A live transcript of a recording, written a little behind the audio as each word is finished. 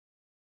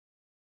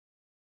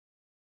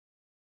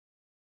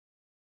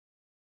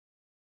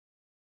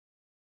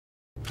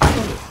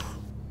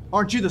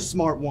Aren't you the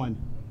smart one?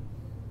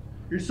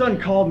 Your son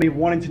called me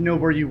wanting to know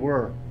where you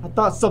were. I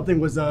thought something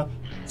was up,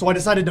 so I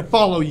decided to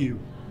follow you.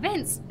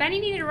 Vince, Benny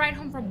needed a ride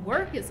home from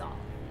work is all.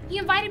 He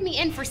invited me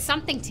in for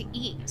something to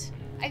eat.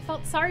 I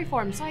felt sorry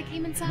for him, so I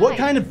came inside. What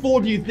kind of fool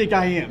do you think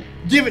I am?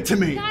 Give it to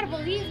me! You gotta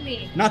believe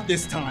me. Not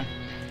this time.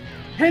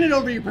 Hand it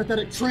over, you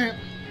pathetic tramp!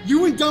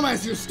 You and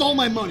dumbass here stole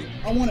my money!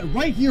 I want it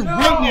right here,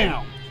 right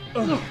now!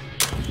 Ugh.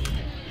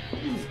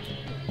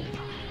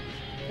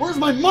 Where's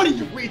my money,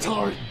 you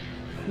retard?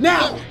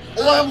 Now,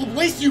 or I will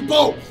waste you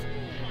both!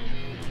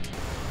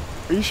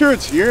 Are you sure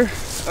it's here?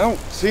 I don't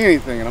see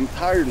anything and I'm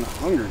tired and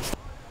hungry.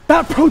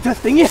 That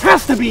protesting, it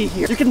has to be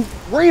here! You can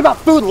worry about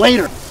food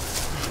later!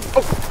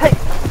 Oh, hey!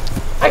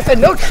 I said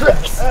no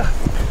tricks! Hey,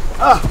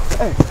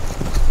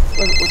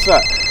 what's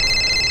that?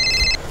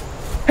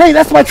 Hey,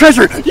 that's my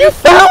treasure! You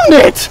found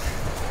it!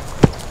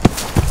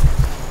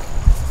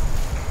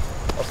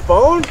 A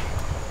phone?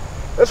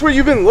 That's what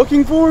you've been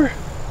looking for?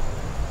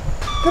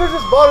 Could have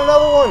just bought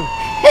another one.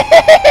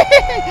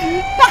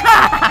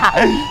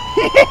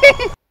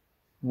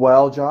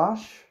 Well,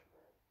 Josh,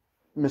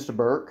 Mr.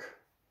 Burke,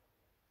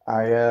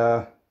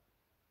 I've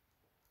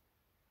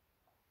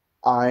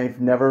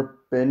never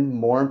been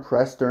more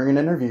impressed during an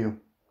interview.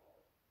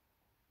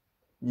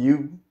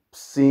 You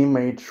seem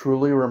a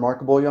truly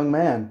remarkable young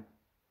man.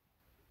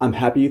 I'm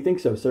happy you think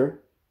so, sir.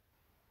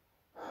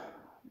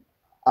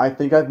 I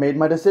think I've made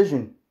my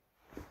decision.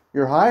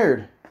 You're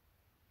hired.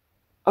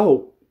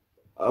 Oh,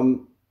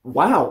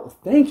 wow,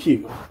 thank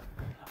you.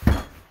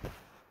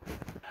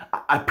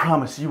 I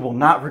promise you will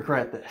not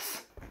regret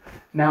this.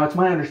 Now, it's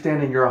my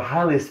understanding you're a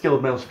highly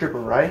skilled male stripper,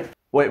 right?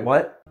 Wait,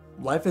 what?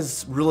 Life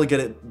is really good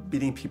at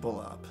beating people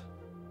up.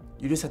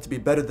 You just have to be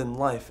better than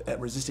life at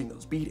resisting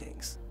those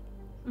beatings.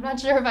 I'm not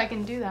sure if I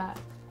can do that.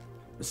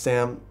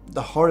 Sam,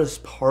 the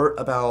hardest part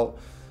about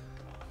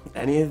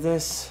any of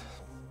this,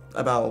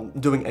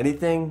 about doing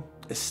anything,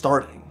 is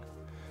starting.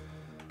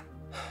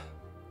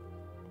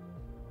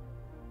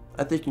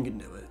 I think you can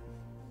do it.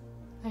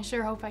 I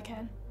sure hope I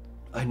can.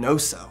 I know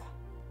so.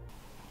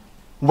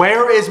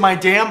 Where is my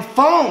damn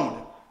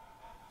phone?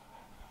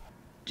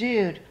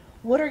 Dude,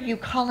 what are you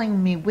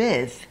calling me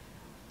with?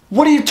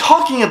 What are you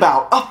talking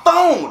about? A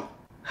phone!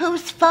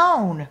 Whose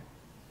phone?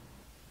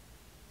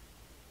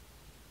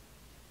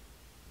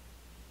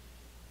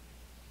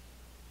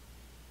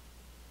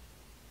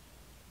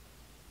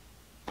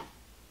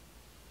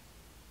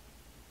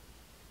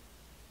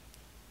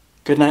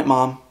 Good night,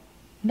 Mom.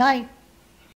 Night.